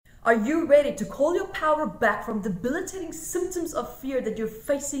Are you ready to call your power back from debilitating symptoms of fear that you're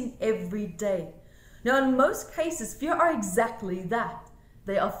facing every day? Now, in most cases, fear are exactly that.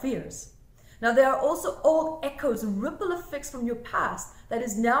 They are fears. Now, there are also old echoes and ripple effects from your past that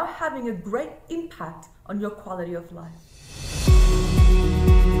is now having a great impact on your quality of life.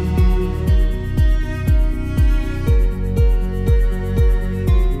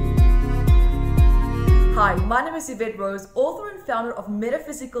 Hi, my name is Yvette Rose, author and founder of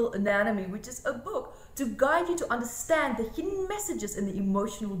Metaphysical Anatomy, which is a book to guide you to understand the hidden messages in the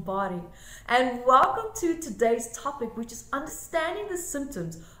emotional body. And welcome to today's topic, which is understanding the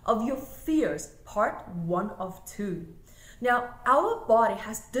symptoms of your fears, part 1 of 2. Now, our body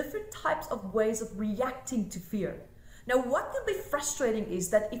has different types of ways of reacting to fear. Now, what can be frustrating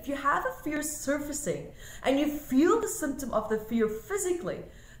is that if you have a fear surfacing and you feel the symptom of the fear physically,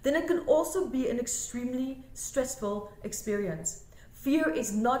 then it can also be an extremely stressful experience. Fear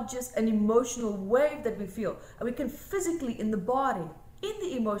is not just an emotional wave that we feel, and we can physically in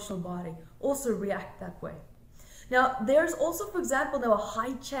the emotional body, also react that way. Now, there's also, for example, now a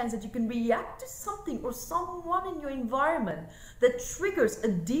high chance that you can react to something or someone in your environment that triggers a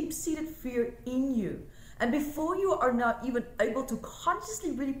deep-seated fear in you. And before you are now even able to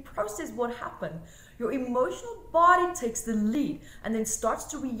consciously really process what happened, your emotional body takes the lead and then starts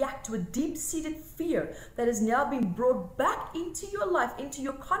to react to a deep-seated fear that is now being brought back into your life, into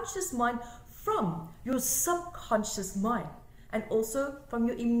your conscious mind from your subconscious mind, and also from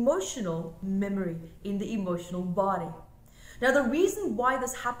your emotional memory in the emotional body. Now, the reason why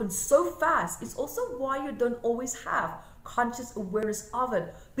this happens so fast is also why you don't always have conscious awareness of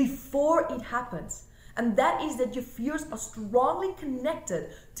it before it happens. And that is that your fears are strongly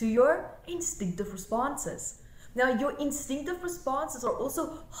connected to your instinctive responses. Now, your instinctive responses are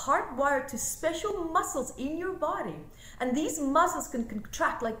also hardwired to special muscles in your body. And these muscles can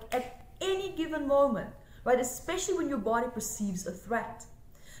contract like at any given moment, right? Especially when your body perceives a threat.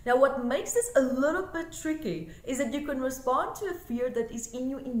 Now, what makes this a little bit tricky is that you can respond to a fear that is in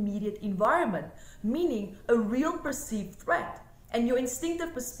your immediate environment, meaning a real perceived threat. And your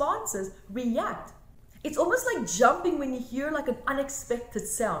instinctive responses react. It's almost like jumping when you hear like an unexpected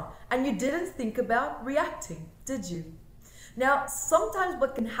sound and you didn't think about reacting, did you? Now, sometimes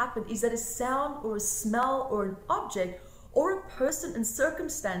what can happen is that a sound or a smell or an object or a person and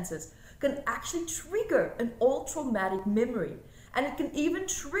circumstances can actually trigger an old traumatic memory. And it can even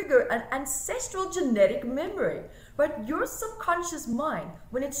trigger an ancestral genetic memory. But your subconscious mind,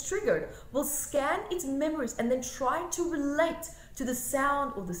 when it's triggered, will scan its memories and then try to relate to the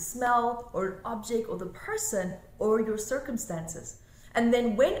sound or the smell or an object or the person or your circumstances. And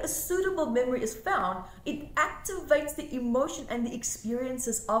then when a suitable memory is found, it activates the emotion and the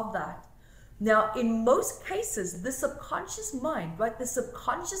experiences of that. Now, in most cases, the subconscious mind, right, the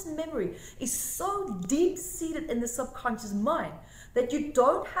subconscious memory is so deep-seated in the subconscious mind that you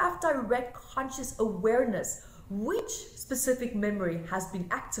don't have direct conscious awareness which specific memory has been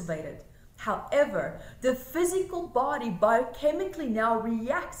activated. However, the physical body biochemically now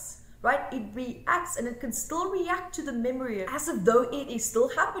reacts, right? It reacts and it can still react to the memory as if though it is still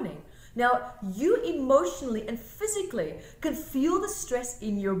happening. Now, you emotionally and physically can feel the stress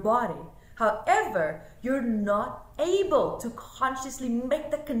in your body. However, you're not able to consciously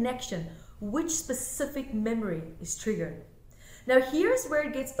make the connection which specific memory is triggered. Now, here's where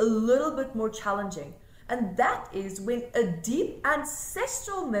it gets a little bit more challenging. And that is when a deep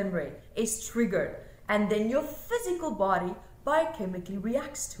ancestral memory is triggered and then your physical body biochemically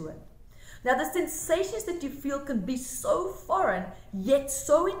reacts to it. Now, the sensations that you feel can be so foreign, yet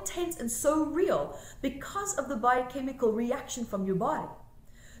so intense and so real because of the biochemical reaction from your body.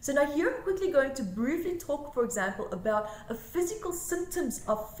 So now here I'm quickly going to briefly talk, for example, about a physical symptoms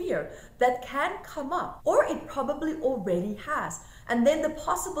of fear that can come up, or it probably already has. And then the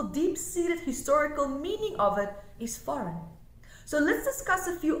possible deep-seated historical meaning of it is foreign. So let's discuss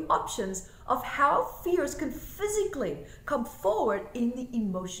a few options of how fears can physically come forward in the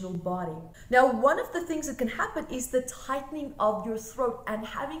emotional body. Now, one of the things that can happen is the tightening of your throat and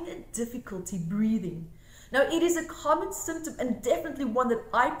having a difficulty breathing. Now, it is a common symptom and definitely one that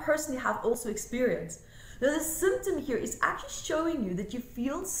I personally have also experienced. Now, the symptom here is actually showing you that you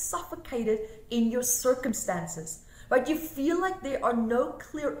feel suffocated in your circumstances, right? You feel like there are no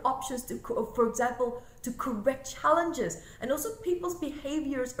clear options to, for example, to correct challenges and also people's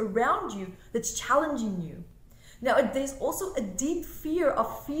behaviors around you that's challenging you. Now, there's also a deep fear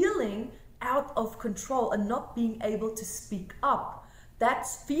of feeling out of control and not being able to speak up. That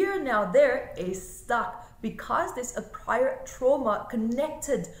fear now there is stuck because there's a prior trauma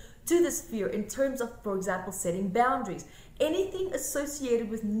connected to this fear in terms of, for example, setting boundaries, anything associated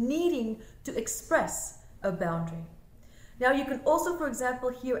with needing to express a boundary. Now you can also, for example,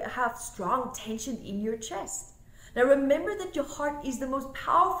 here have strong tension in your chest. Now remember that your heart is the most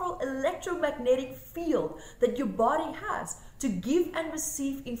powerful electromagnetic field that your body has to give and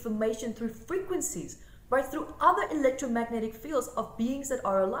receive information through frequencies, right, through other electromagnetic fields of beings that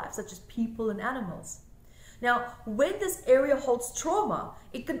are alive, such as people and animals. Now, when this area holds trauma,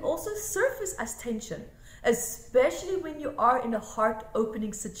 it can also surface as tension, especially when you are in a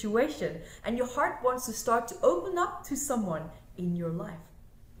heart-opening situation and your heart wants to start to open up to someone in your life.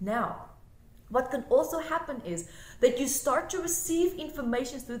 Now, what can also happen is that you start to receive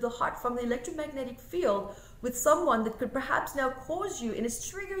information through the heart from the electromagnetic field with someone that could perhaps now cause you and is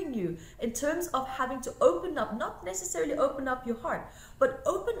triggering you in terms of having to open up, not necessarily open up your heart, but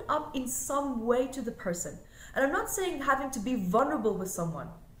open up in some way to the person. And I'm not saying having to be vulnerable with someone,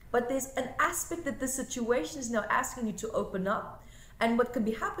 but there's an aspect that this situation is now asking you to open up. And what can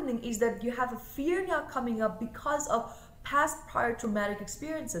be happening is that you have a fear now coming up because of past prior traumatic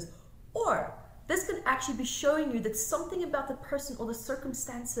experiences. Or this can actually be showing you that something about the person or the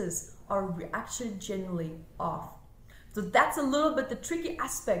circumstances are actually generally off. So that's a little bit the tricky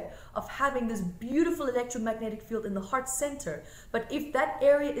aspect of having this beautiful electromagnetic field in the heart center. But if that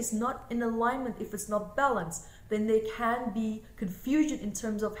area is not in alignment, if it's not balanced, then there can be confusion in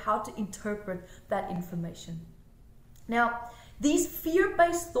terms of how to interpret that information. Now, these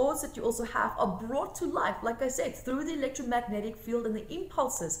fear-based thoughts that you also have are brought to life, like I said, through the electromagnetic field and the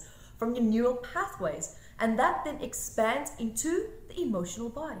impulses from your neural pathways, and that then expands into the emotional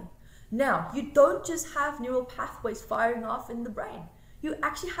body. Now, you don't just have neural pathways firing off in the brain. You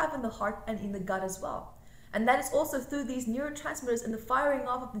actually have in the heart and in the gut as well. And that is also through these neurotransmitters and the firing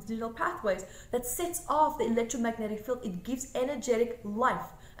off of the neural pathways that sets off the electromagnetic field. It gives energetic life.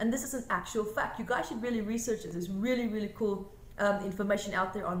 And this is an actual fact. You guys should really research it. There's really, really cool information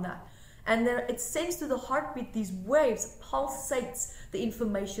out there on that. And then it sends to the heartbeat these waves, pulsates the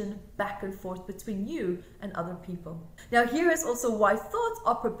information back and forth between you and other people. Now here is also why thoughts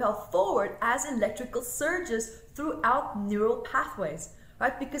are propelled forward as electrical surges throughout neural pathways,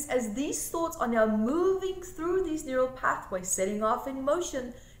 right? Because as these thoughts are now moving through these neural pathways, setting off in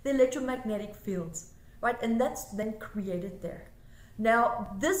motion the electromagnetic fields, right? And that's then created there.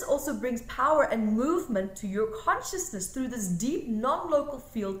 Now, this also brings power and movement to your consciousness through this deep non-local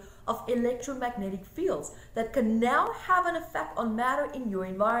field of electromagnetic fields that can now have an effect on matter in your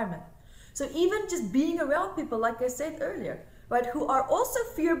environment. So even just being around people, like I said earlier, right, who are also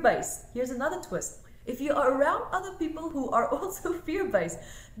fear-based, here's another twist. If you are around other people who are also fear-based,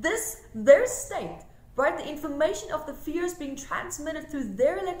 their state, right, the information of the fears being transmitted through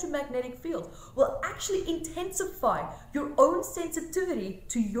their electromagnetic field will actually intensify your own sensitivity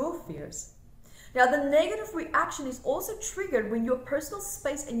to your fears. Now, the negative reaction is also triggered when your personal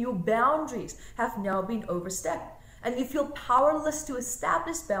space and your boundaries have now been overstepped, and you feel powerless to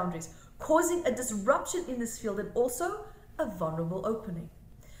establish boundaries, causing a disruption in this field and also a vulnerable opening.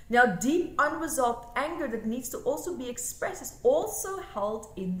 Now, deep unresolved anger that needs to also be expressed is also held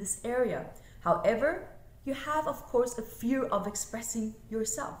in this area. However, you have, of course, a fear of expressing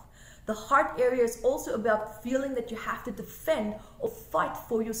yourself. The heart area is also about feeling that you have to defend or fight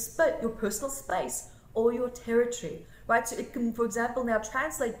for your personal space or your territory, right? So it can, for example, now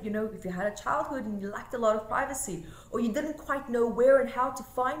translate, if you had a childhood and you lacked a lot of privacy, or you didn't quite know where and how to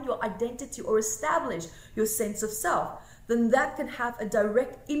find your identity or establish your sense of self, then that can have a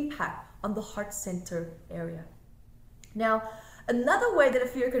direct impact on the heart center area. Now, another way that a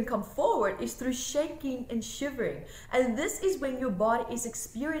fear can come forward is through shaking and shivering. And this is when your body is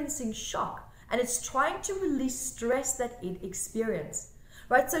experiencing shock and it's trying to release stress that it experienced.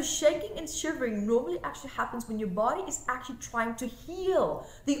 Right? So shaking and shivering normally actually happens when your body is actually trying to heal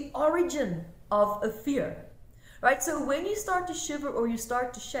the origin of a fear. Right? So when you start to shiver or you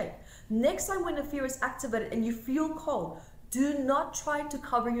start to shake, next time when a fear is activated and you feel cold, do not try to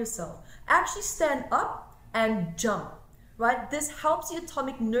cover yourself. Actually stand up and jump. Right? This helps the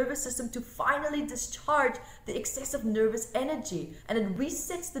atomic nervous system to finally discharge the excessive nervous energy, and it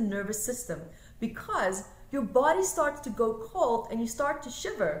resets the nervous system because your body starts to go cold and you start to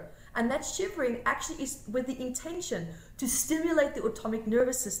shiver, and that shivering actually is with the intention to stimulate the atomic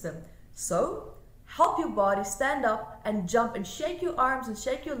nervous system. So help your body stand up and jump and shake your arms and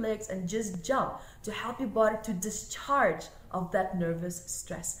shake your legs and just jump to help your body to discharge of that nervous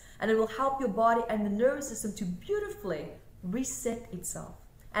stress, and it will help your body and the nervous system to beautifully reset itself.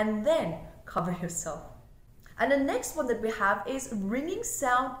 And then cover yourself. And the next one that we have is ringing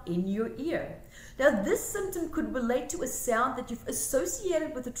sound in your ear. Now, this symptom could relate to a sound that you've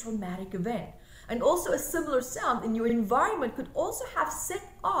associated with a traumatic event. And also a similar sound in your environment could also have set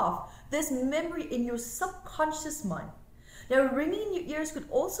off this memory in your subconscious mind. Now, ringing in your ears could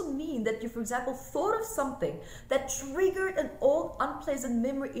also mean that you, for example, thought of something that triggered an old unpleasant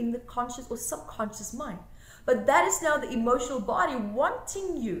memory in the conscious or subconscious mind. But that is now the emotional body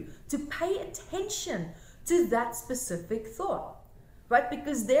wanting you to pay attention to that specific thought, right?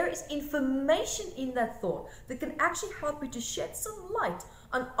 Because there is information in that thought that can actually help you to shed some light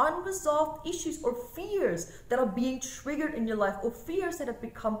on unresolved issues or fears that are being triggered in your life, or fears that have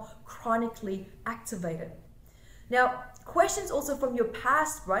become chronically activated. Now, questions also from your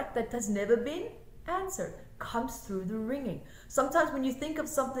past, right, that has never been answered, comes through the ringing. Sometimes when you think of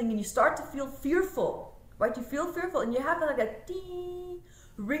something and you start to feel fearful, right, you feel fearful and you have like a ding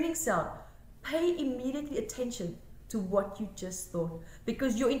ringing sound, pay immediately attention to what you just thought,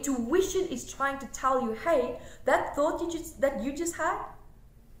 because your intuition is trying to tell you, hey, that thought that you just had,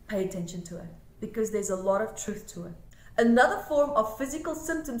 pay attention to it, because there's a lot of truth to it. Another form of physical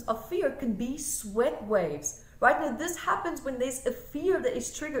symptoms of fear can be sweat waves. Right now, this happens when there's a fear that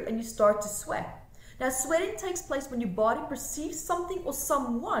is triggered and you start to sweat. Now, sweating takes place when your body perceives something or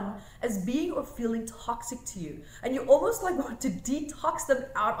someone as being or feeling toxic to you, and you almost like want to detox them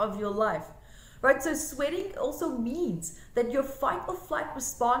out of your life. Right? So sweating also means that your fight or flight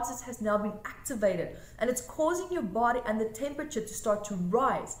responses has now been activated, and it's causing your body and the temperature to start to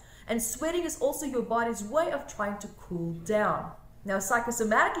rise. And sweating is also your body's way of trying to cool down. Now,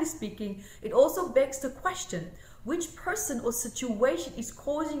 psychosomatically speaking, it also begs the question, which person or situation is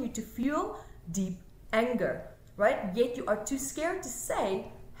causing you to feel deep anger, right? Yet you are too scared to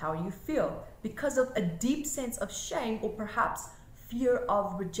say how you feel because of a deep sense of shame or perhaps fear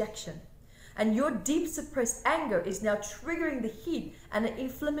of rejection. And your deep suppressed anger is now triggering the heat and an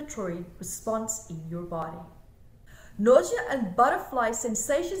inflammatory response in your body. Nausea and butterfly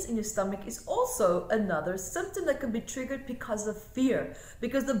sensations in your stomach is also another symptom that can be triggered because of fear,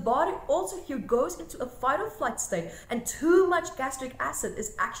 because the body also here goes into a fight or flight state, and too much gastric acid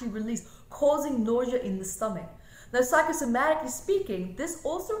is actually released, causing nausea in the stomach. Now, psychosomatically speaking, this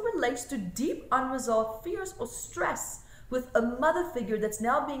also relates to deep unresolved fears or stress with a mother figure that's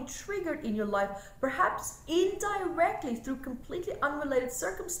now being triggered in your life, perhaps indirectly through completely unrelated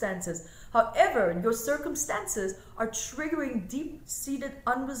circumstances. However, your circumstances are triggering deep-seated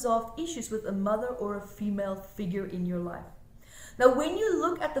unresolved issues with a mother or a female figure in your life. Now, when you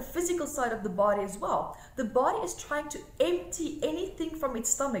look at the physical side of the body as well, the body is trying to empty anything from its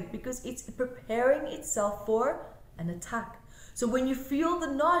stomach because it's preparing itself for an attack. So when you feel the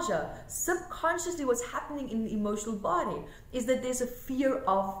nausea, subconsciously what's happening in the emotional body is that there's a fear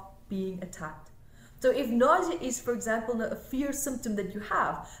of being attacked. So if nausea is, for example, a fear symptom that you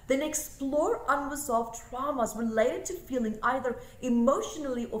have, then explore unresolved traumas related to feeling either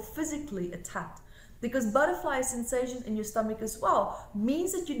emotionally or physically attacked. Because butterfly sensations in your stomach as well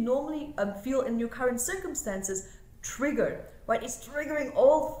means that you normally feel in your current circumstances triggered, right? It's triggering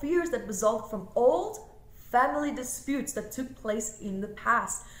all fears that result from old family disputes that took place in the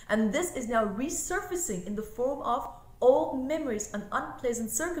past. And this is now resurfacing in the form of old memories and unpleasant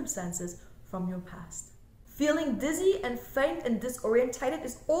circumstances from your past. Feeling dizzy and faint and disorientated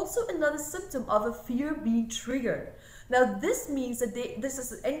is also another symptom of a fear being triggered. Now, this means that this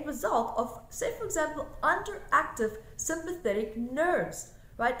is an end result of, say, for example, underactive sympathetic nerves,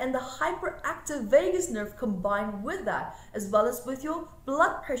 right? And the hyperactive vagus nerve combined with that, as well as with your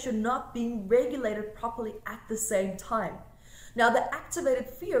blood pressure not being regulated properly at the same time. Now, the activated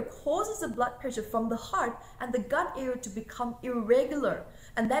fear causes the blood pressure from the heart and the gut area to become irregular.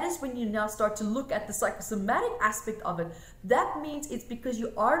 And that is when you now start to look at the psychosomatic aspect of it. That means it's because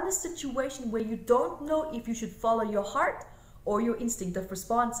you are in a situation where you don't know if you should follow your heart or your instinctive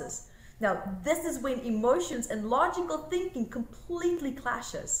responses. Now, this is when emotions and logical thinking completely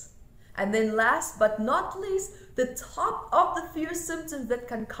clashes. And then last but not least, the top of the fear symptoms that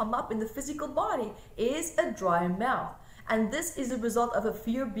can come up in the physical body is a dry mouth. And this is a result of a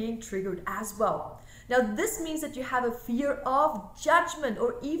fear being triggered as well. Now, this means that you have a fear of judgment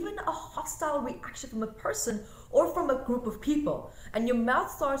or even a hostile reaction from a person or from a group of people. And your mouth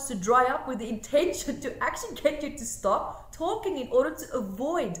starts to dry up with the intention to actually get you to stop talking in order to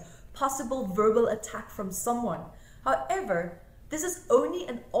avoid possible verbal attack from someone. However, this is only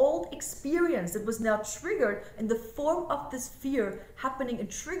an old experience that was now triggered in the form of this fear happening and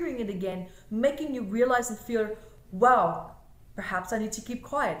triggering it again, making you realize and feel, wow, perhaps I need to keep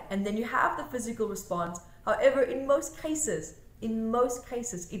quiet. And then you have the physical response. However, in most cases,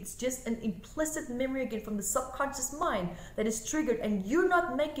 it's just an implicit memory again from the subconscious mind that is triggered, and you're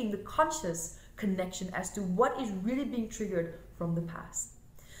not making the conscious connection as to what is really being triggered from the past.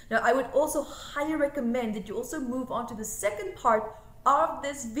 Now, I would also highly recommend that you also move on to the second part of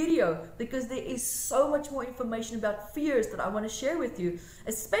this video, because there is so much more information about fears that I want to share with you,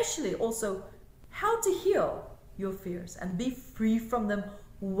 especially also how to heal your fears and be free from them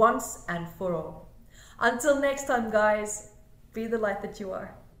once and for all. Until next time, guys, be the light that you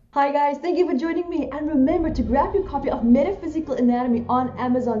are. Hi guys, thank you for joining me, and remember to grab your copy of Metaphysical Anatomy on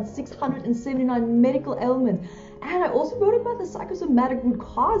Amazon, 679 medical ailments. And I also wrote about the psychosomatic root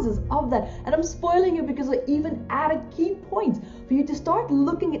causes of that, and I'm spoiling you because I even added key points for you to start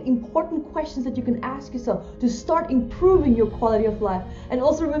looking at important questions that you can ask yourself to start improving your quality of life. And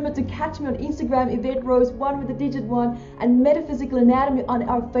also remember to catch me on Instagram, Yvette Rose 1 with the digit 1, and Metaphysical Anatomy on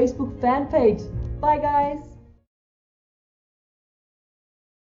our Facebook fan page. Bye guys!